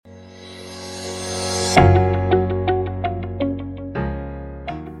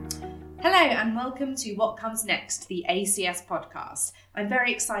welcome to What Comes Next, the ACS Podcast. I'm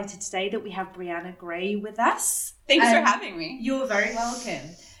very excited today that we have Brianna Gray with us. Thanks for having me. You're very welcome.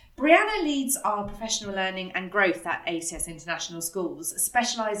 Brianna leads our professional learning and growth at ACS International Schools,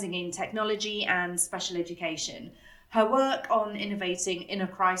 specialising in technology and special education. Her work on innovating in a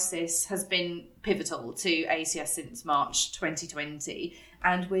crisis has been pivotal to ACS since March 2020,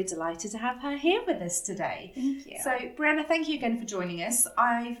 and we're delighted to have her here with us today. Thank you. So, Brianna, thank you again for joining us.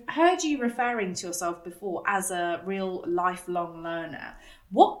 I've heard you referring to yourself before as a real lifelong learner.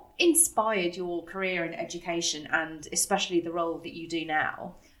 What inspired your career in education and especially the role that you do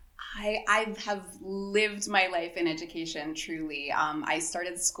now? I have lived my life in education, truly. I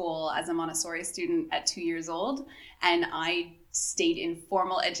started school as a Montessori student at 2 years old, and I stayed in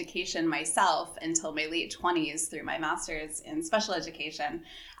formal education myself until my late 20s through my master's in special education.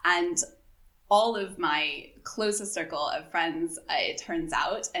 And all of my closest circle of friends, it turns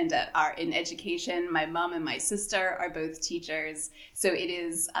out, and are in education. My mom and my sister are both teachers. So it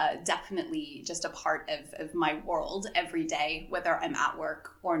is definitely just a part of my world every day, whether I'm at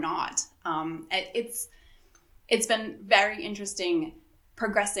work or not. It's been very interesting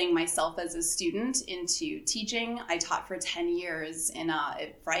progressing myself as a student into teaching. I taught for 10 years in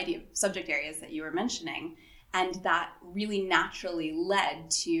a variety of subject areas that you were mentioning. And that really naturally led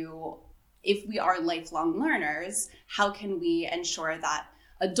to, if we are lifelong learners, how can we ensure that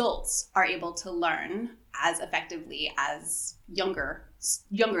adults are able to learn as effectively as younger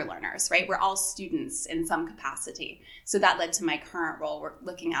learners, right? We're all students in some capacity. So that led to my current role. We're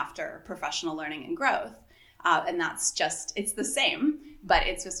looking after professional learning and growth. And that's just, it's the same, but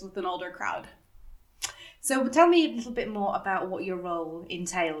it's just with an older crowd. So tell me a little bit more about what your role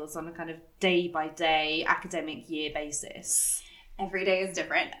entails on a kind of day-by-day academic year basis. Every day is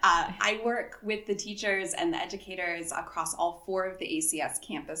different. I work with the teachers and the educators across all 4 of the ACS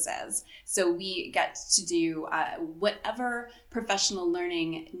campuses. So we get to do whatever professional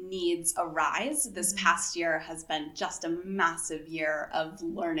learning needs arise. This past year has been just a massive year of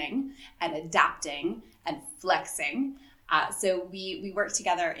learning and adapting and flexing. So we work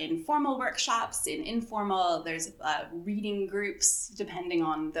together in formal workshops, in informal. There's reading groups depending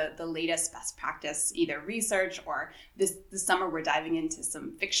on the latest best practice, either research or this summer we're diving into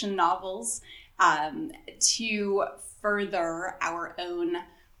some fiction novels to further our own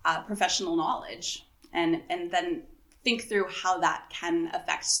professional knowledge and then think through how that can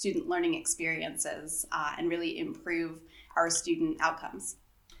affect student learning experiences and really improve our student outcomes.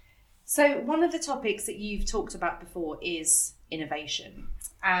 So one of the topics that you've talked about before is innovation.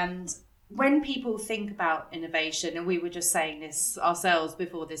 And when people think about innovation, and we were just saying this ourselves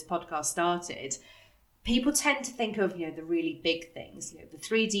before this podcast started, people tend to think of, the really big things, the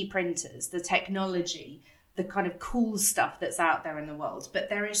 3D printers, the technology, the kind of cool stuff that's out there in the world. But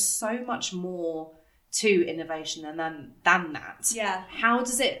there is so much more to innovation than that. Yeah. How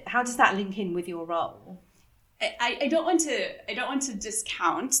does that link in with your role? I don't want to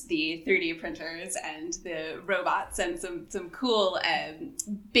discount the 3D printers and the robots and some cool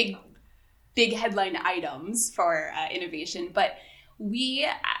big headline items for innovation, but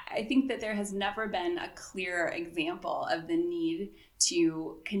I think that there has never been a clearer example of the need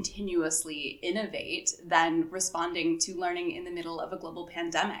to continuously innovate than responding to learning in the middle of a global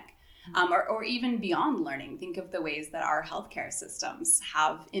pandemic. Or even beyond learning. Think of the ways that our healthcare systems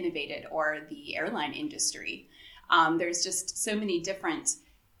have innovated, or the airline industry. There's just so many different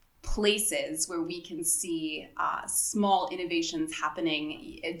places where we can see small innovations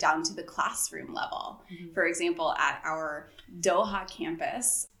happening down to the classroom level. Mm-hmm. For example, at our Doha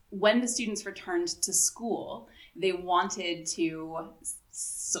campus, when the students returned to school, they wanted to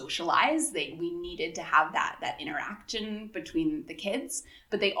socialize. We needed to have that interaction between the kids,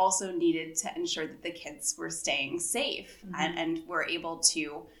 but they also needed to ensure that the kids were staying safe and were able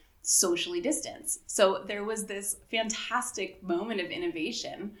to socially distance. So there was this fantastic moment of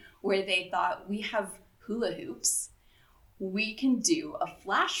innovation where they thought, we have hula hoops. We can do a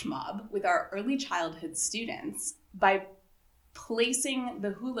flash mob with our early childhood students by placing the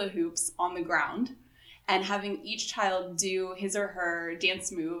hula hoops on the ground and having each child do his or her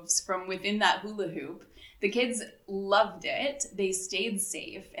dance moves from within that hula hoop. The kids loved it. They stayed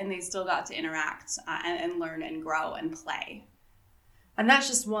safe, and they still got to interact and learn and grow and play. And that's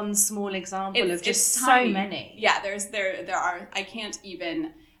just one small example of just so many. Yeah, there are. I can't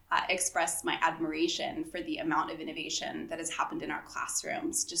even express my admiration for the amount of innovation that has happened in our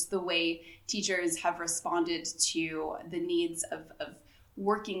classrooms. Just the way teachers have responded to the needs of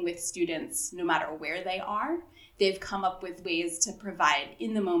working with students no matter where they are. They've come up with ways to provide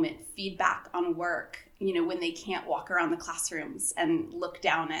in-the-moment feedback on work, when they can't walk around the classrooms and look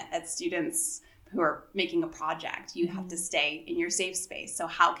down at students who are making a project, you have to stay in your safe space. So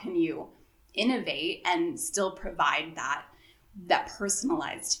how can you innovate and still provide that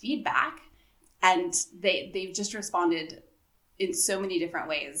personalized feedback? And they've just responded in so many different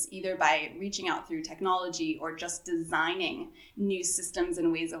ways, either by reaching out through technology or just designing new systems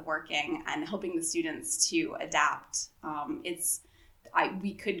and ways of working and helping the students to adapt.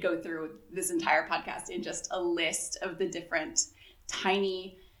 We could go through this entire podcast in just a list of the different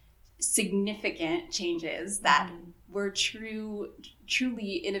tiny, significant changes that were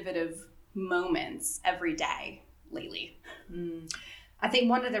truly innovative moments every day lately. I think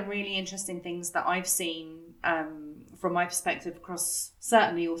one of the really interesting things that I've seen from my perspective across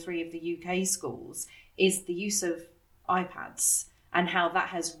certainly all 3 of the UK schools is the use of iPads and how that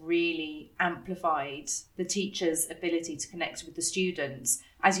has really amplified the teacher's ability to connect with the students.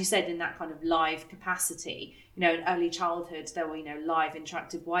 As you said, in that kind of live capacity, in early childhood, there were, live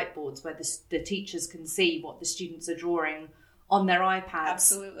interactive whiteboards where the teachers can see what the students are drawing on their iPads.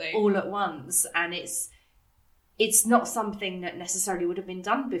 Absolutely. All at once. And it's not something that necessarily would have been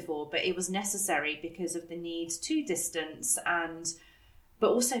done before, but it was necessary because of the need to distance but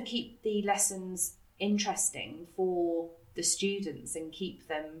also keep the lessons interesting for the students and keep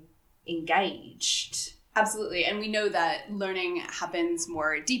them engaged. Absolutely. And we know that learning happens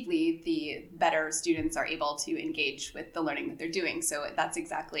more deeply the better students are able to engage with the learning that they're doing. So that's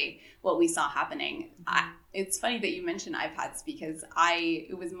exactly what we saw happening. It's funny that you mentioned iPads because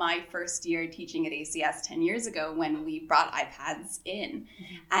it was my first year teaching at ACS 10 years ago when we brought iPads in.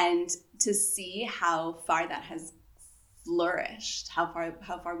 And to see how far that has flourished, how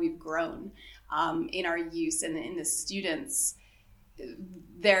far we've grown in our use and in the students'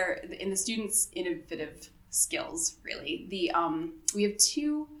 innovative skills, really. We have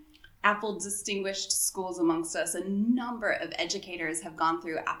 2 Apple distinguished schools amongst us. A number of educators have gone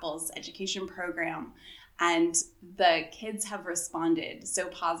through Apple's education program, and the kids have responded so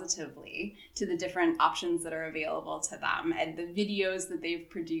positively to the different options that are available to them and the videos that they've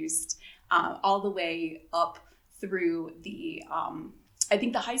produced all the way up through I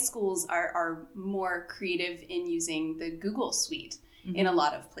think the high schools are more creative in using the Google Suite in a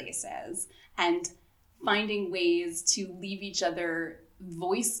lot of places and finding ways to leave each other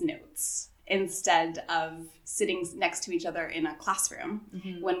voice notes instead of sitting next to each other in a classroom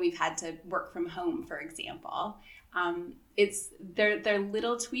when we've had to work from home, for example. They're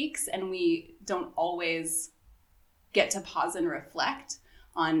little tweaks, and we don't always get to pause and reflect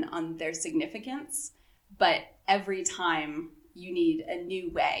on their significance. But every time you need a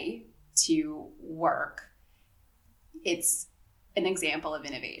new way to work, it's an example of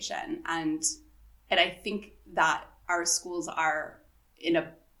innovation. And I think that our schools are in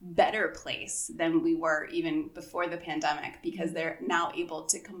a better place than we were even before the pandemic because they're now able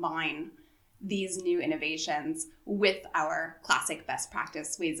to combine these new innovations with our classic best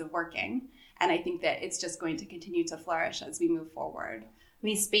practice ways of working. And I think that it's just going to continue to flourish as we move forward. I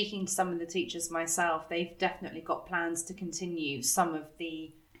mean, speaking to some of the teachers myself, they've definitely got plans to continue some of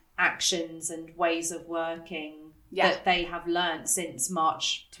the actions and ways of working that they have learned since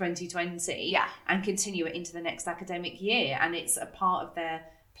March 2020 and continue it into the next academic year. And it's a part of their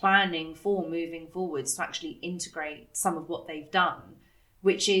planning for moving forwards to actually integrate some of what they've done,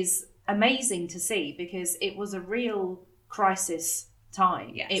 which is amazing to see because it was a real crisis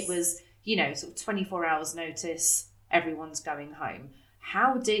time. Yes. It was, sort of 24 hours notice, everyone's going home.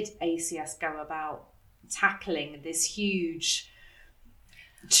 How did ACS go about tackling this huge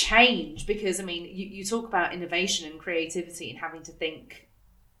change? Because, I mean, you talk about innovation and creativity and having to think,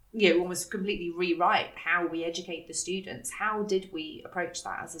 almost completely rewrite how we educate the students. How did we approach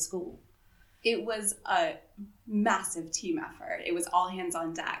that as a school? It was a massive team effort. It was all hands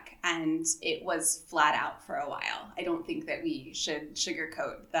on deck, and it was flat out for a while. I don't think that we should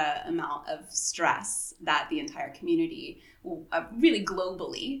sugarcoat the amount of stress that the entire community, really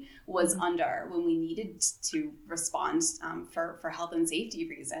globally, was under when we needed to respond for health and safety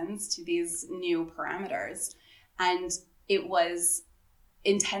reasons to these new parameters. And it was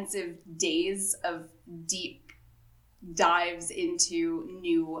intensive days of deep dives into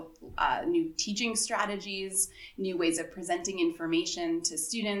new teaching strategies, new ways of presenting information to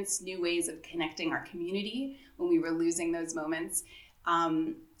students, new ways of connecting our community when we were losing those moments,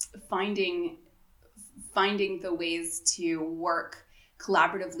 finding the ways to work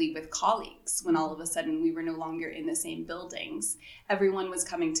collaboratively with colleagues when all of a sudden we were no longer in the same buildings. Everyone was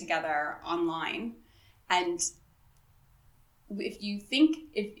coming together online. And if you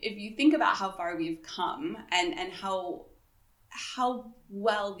think about how far we've come and how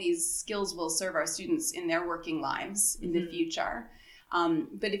well these skills will serve our students in their working lives in the future,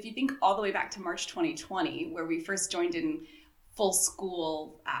 But if you think all the way back to March 2020, where we first joined in full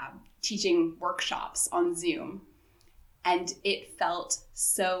school teaching workshops on Zoom, and it felt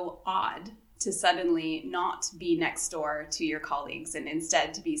so odd to suddenly not be next door to your colleagues and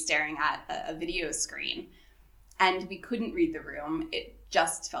instead to be staring at a video screen. And we couldn't read the room. It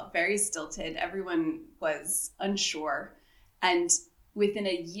just felt very stilted. Everyone was unsure. And within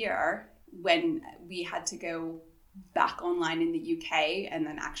a year, when we had to go back online in the UK, and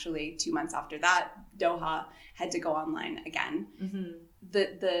then actually 2 months after that, Doha had to go online again. Mm-hmm.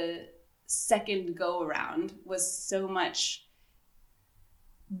 The second go around was so much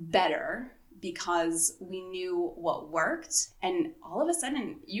better because we knew what worked, and all of a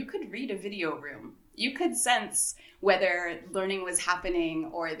sudden you could read a video room. You could sense whether learning was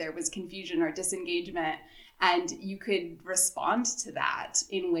happening or there was confusion or disengagement, and you could respond to that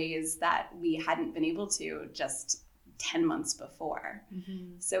in ways that we hadn't been able to just 10 months before.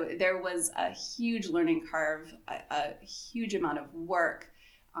 Mm-hmm. So there was a huge learning curve, a huge amount of work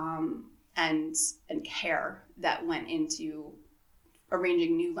and care that went into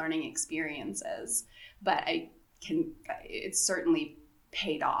arranging new learning experiences, but it's certainly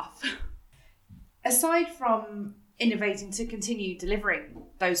paid off. Aside from innovating to continue delivering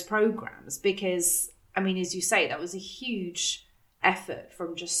those programs, because, I mean, as you say, that was a huge effort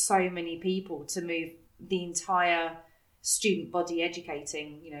from just so many people to move the entire student body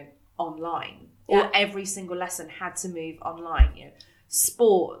educating, online. Yeah. Or every single lesson had to move online,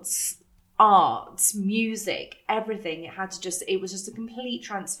 sports, art, music, everything. It was just a complete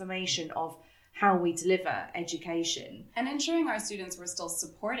transformation of how we deliver education. And ensuring our students were still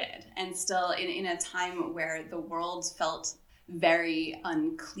supported and still in a time where the world felt very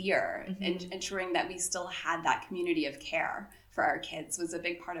unclear, mm-hmm. and ensuring that we still had that community of care for our kids was a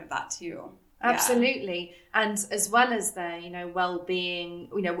big part of that too. Absolutely. Yeah. And as well as their, well-being,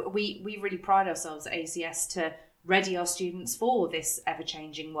 we really pride ourselves at ACS to ready our students for this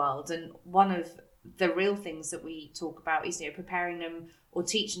ever-changing world. And one of the real things that we talk about is, preparing them or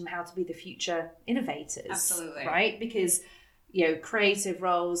teaching them how to be the future innovators. Absolutely. Right? Because, creative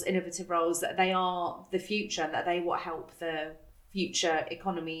roles, innovative roles, that they are the future and that they will help the future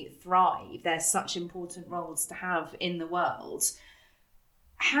economy thrive. They're such important roles to have in the world.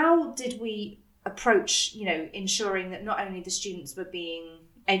 How did we approach, ensuring that not only the students were being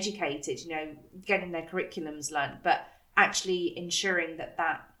educated, getting their curriculums learned, but actually ensuring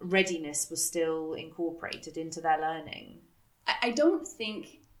that readiness was still incorporated into their learning? I don't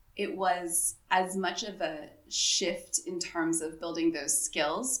think it was as much of a shift in terms of building those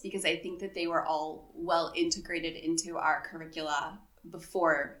skills, because I think that they were all well integrated into our curricula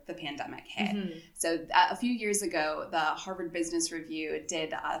before the pandemic hit. Mm-hmm. So a few years ago, the Harvard Business Review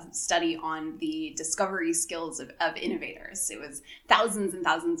did a study on the discovery skills of innovators. It was thousands and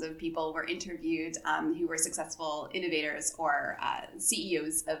thousands of people were interviewed who were successful innovators or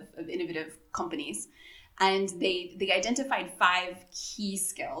CEOs of innovative companies. And they identified 5 key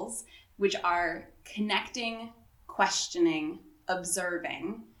skills, which are connecting, questioning,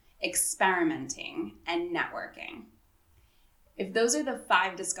 observing, experimenting, and networking. If those are the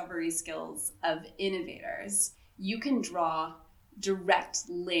 5 discovery skills of innovators, you can draw direct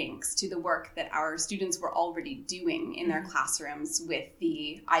links to the work that our students were already doing in their classrooms with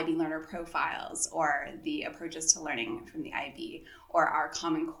the IB learner profiles or the approaches to learning from the IB or our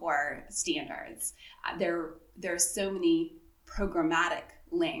Common Core standards. There are so many programmatic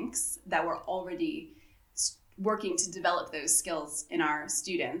links that we're already working to develop those skills in our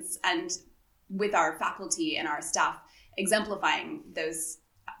students, and with our faculty and our staff exemplifying those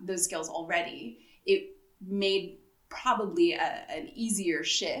skills already, it made probably an easier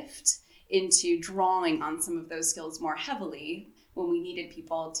shift into drawing on some of those skills more heavily when we needed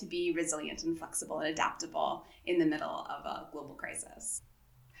people to be resilient and flexible and adaptable in the middle of a global crisis.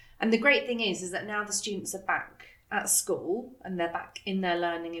 And the great thing is that now the students are back at school and they're back in their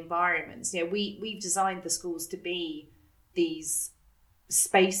learning environments. We've designed the schools to be these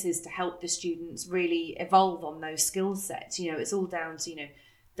spaces to help the students really evolve on those skill sets. It's all down to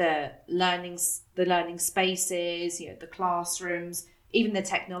the learning spaces, the classrooms, even the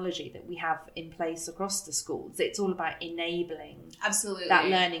technology that we have in place across the schools. It's all about enabling absolutely that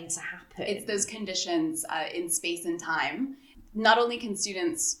learning to happen. It's those conditions in space and time. Not only can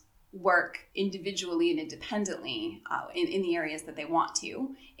students work individually and independently in the areas that they want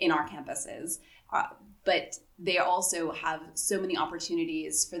to in our campuses, but they also have so many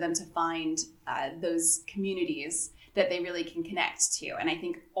opportunities for them to find those communities that they really can connect to. And I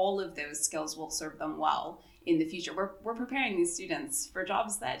think all of those skills will serve them well in the future. We're preparing these students for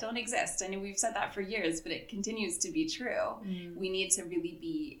jobs that don't exist. And we've said that for years, but it continues to be true. We need to really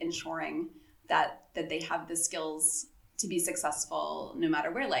be ensuring that they have the skills to be successful no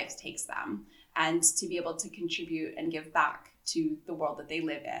matter where life takes them, and to be able to contribute and give back to the world that they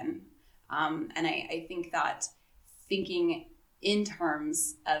live in. And I think that thinking in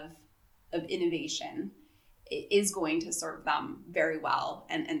terms of innovation is going to serve them very well,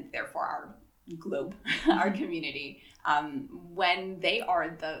 and therefore our globe, our community, when they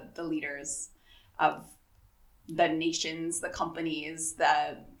are the leaders of the nations, the companies,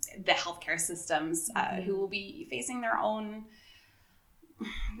 the healthcare systems, who will be facing their own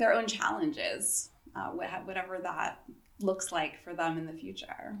challenges, whatever that looks like for them in the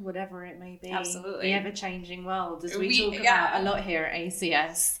future. Whatever it may be. Absolutely. The ever-changing world, as we talk about a lot here at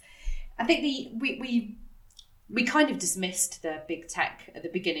ACS. I think we kind of dismissed the big tech at the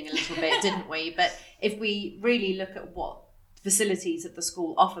beginning a little bit, didn't we? But if we really look at what facilities at the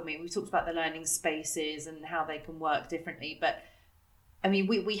school offer, we talked about the learning spaces and how they can work differently, but I mean,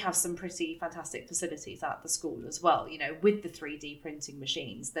 we have some pretty fantastic facilities at the school as well, you know, with the 3D printing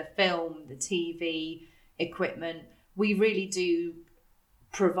machines, the film, the TV equipment. We really do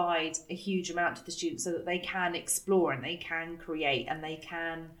provide a huge amount to the students so that they can explore and they can create and they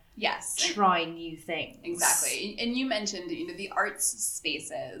can try new things. Exactly. And you mentioned, the arts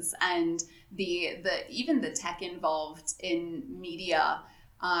spaces and the even the tech involved in media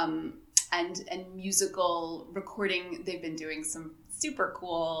and musical recording. They've been doing some super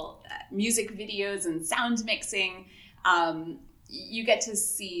cool music videos and sound mixing. You get to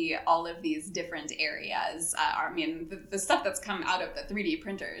see all of these different areas. The stuff that's come out of the 3D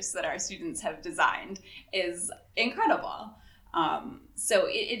printers that our students have designed is incredible. So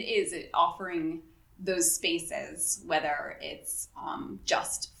it is offering those spaces, whether it's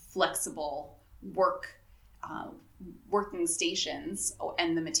just flexible working stations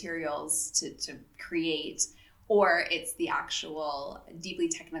and the materials to create, or it's the actual deeply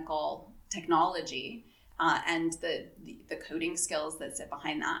technical technology and the coding skills that sit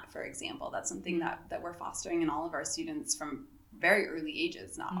behind that, for example. That's something that we're fostering in all of our students from very early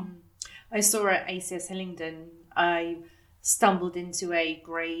ages now. I saw at ACS Hillingdon, I stumbled into a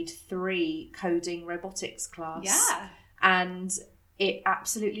grade 3 coding robotics class. Yeah. And it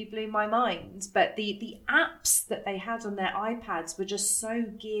absolutely blew my mind. But the apps that they had on their iPads were just so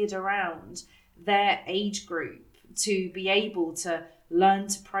geared around their age group to be able to learn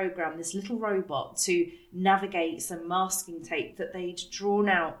to program this little robot to navigate some masking tape that they'd drawn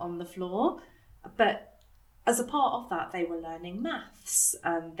out on the floor. But as a part of that, they were learning maths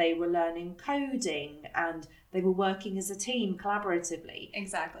and they were learning coding and they were working as a team collaboratively.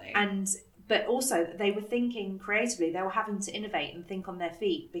 Exactly. But also they were thinking creatively. They were having to innovate and think on their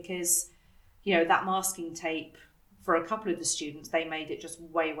feet because, that masking tape, for a couple of the students, they made it just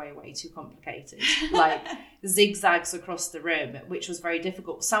way, way, way too complicated. Like zigzags across the room, which was very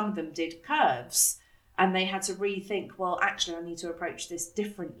difficult. Some of them did curves and they had to rethink, well, actually, I need to approach this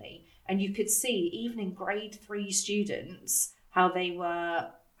differently. And you could see, even in grade 3 students, how they were,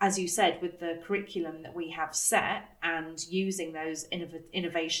 as you said, with the curriculum that we have set and using those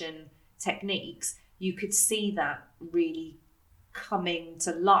innovation techniques, you could see that really coming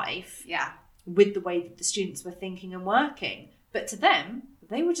to life. Yeah. With the way that the students were thinking and working. But to them,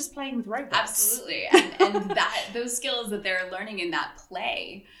 they were just playing with robots. Absolutely. And that those skills that they're learning in that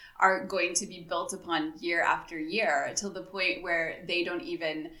play are going to be built upon year after year till the point where they don't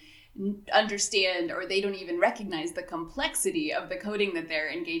even understand or they don't even recognize the complexity of the coding that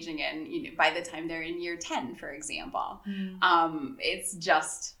they're engaging in, by the time they're in year 10, for example. It's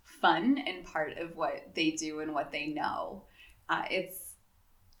just fun and part of what they do and what they know. It's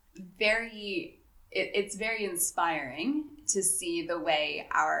very inspiring to see the way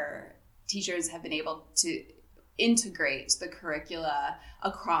our teachers have been able to integrate the curricula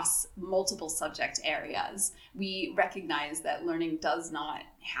across multiple subject areas. We recognize that learning does not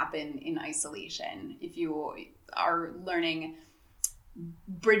happen in isolation. If you are learning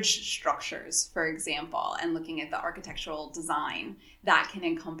bridge structures, for example, and looking at the architectural design, that can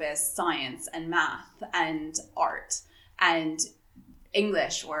encompass science and math and art and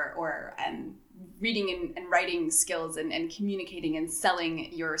English or reading and writing skills and communicating and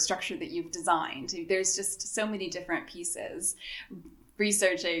selling your structure that you've designed. There's just so many different pieces.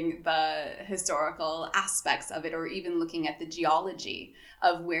 Researching the historical aspects of it, or even looking at the geology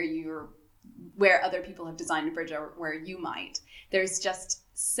of where other people have designed a bridge or where you might. There's just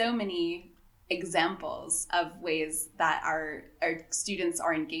so many examples of ways that our students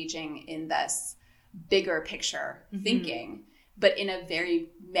are engaging in this bigger picture thinking, but in a very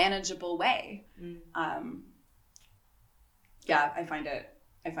manageable way. Yeah, I find it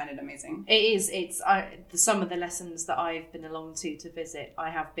amazing. It is. Some of the lessons that I've been along to visit, I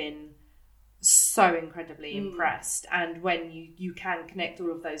have been so incredibly impressed. And when you can connect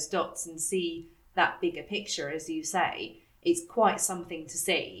all of those dots and see that bigger picture, as you say, it's quite something to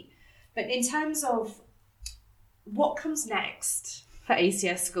see. But in terms of what comes next for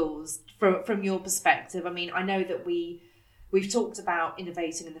ACS schools, from your perspective, I mean, I know that we've talked about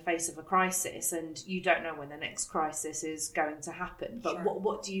innovating in the face of a crisis, and you don't know when the next crisis is going to happen. But Sure.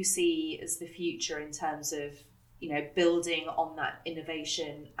 what do you see as the future in terms of, building on that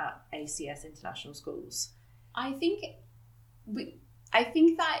innovation at ACS International Schools? I think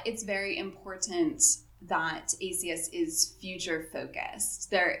that it's very important that ACS is future focused.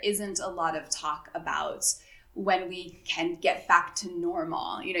 There isn't a lot of talk about when we can get back to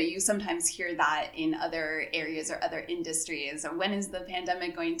normal. You sometimes hear that in other areas or other industries, or when is the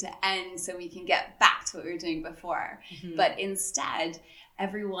pandemic going to end so we can get back to what we were doing before? Mm-hmm. But instead,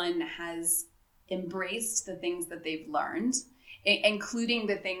 everyone has embraced the things that they've learned, including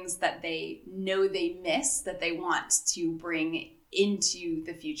the things that they know they miss, that they want to bring into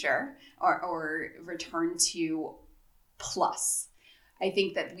the future or return to plus. I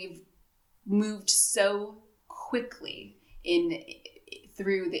think that we've moved so quickly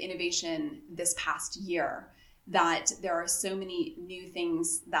through the innovation this past year that there are so many new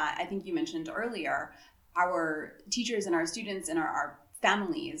things that I think you mentioned earlier, our teachers and our students and our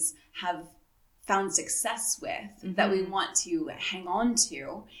families have found success with, mm-hmm. that we want to hang on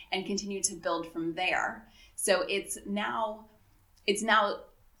to and continue to build from there. So it's now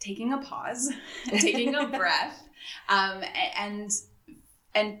taking a pause, taking a breath, and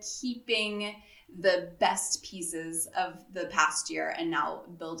keeping the best pieces of the past year and now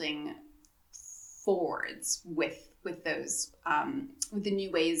building forwards with those, with the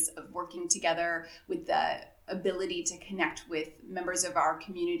new ways of working together, with the ability to connect with members of our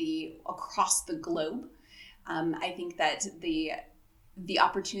community across the globe. I think that the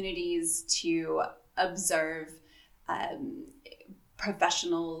opportunities to observe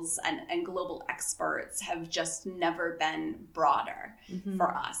professionals and global experts have just never been broader, mm-hmm.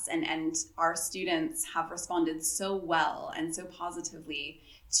 for us. And our students have responded so well and so positively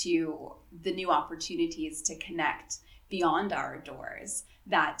to the new opportunities to connect beyond our doors,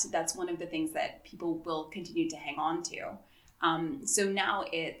 that's one of the things that people will continue to hang on to. So now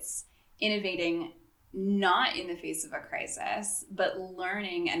it's innovating not in the face of a crisis, but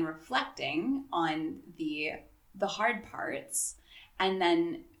learning and reflecting on the hard parts, and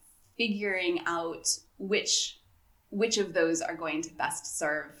then figuring out which of those are going to best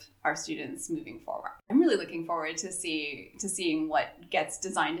serve our students moving forward. I'm really looking forward to seeing what gets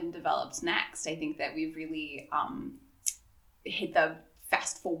designed and developed next. I think that we've really hit the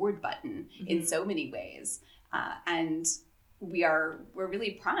fast forward button, mm-hmm. in so many ways, and we're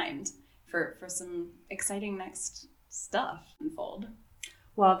really primed for some exciting next stuff unfold.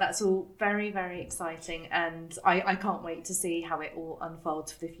 Well, that's all very, very exciting, and I can't wait to see how it all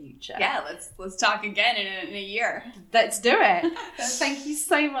unfolds for the future. Yeah, let's talk again in a year. Let's do it. Thank you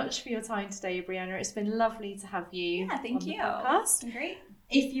so much for your time today, Brianna. It's been lovely to have you. Yeah, thank you. On the podcast. It's been great.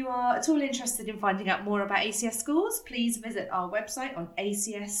 If you are at all interested in finding out more about ACS schools, please visit our website on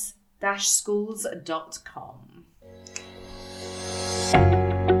acs-schools.com.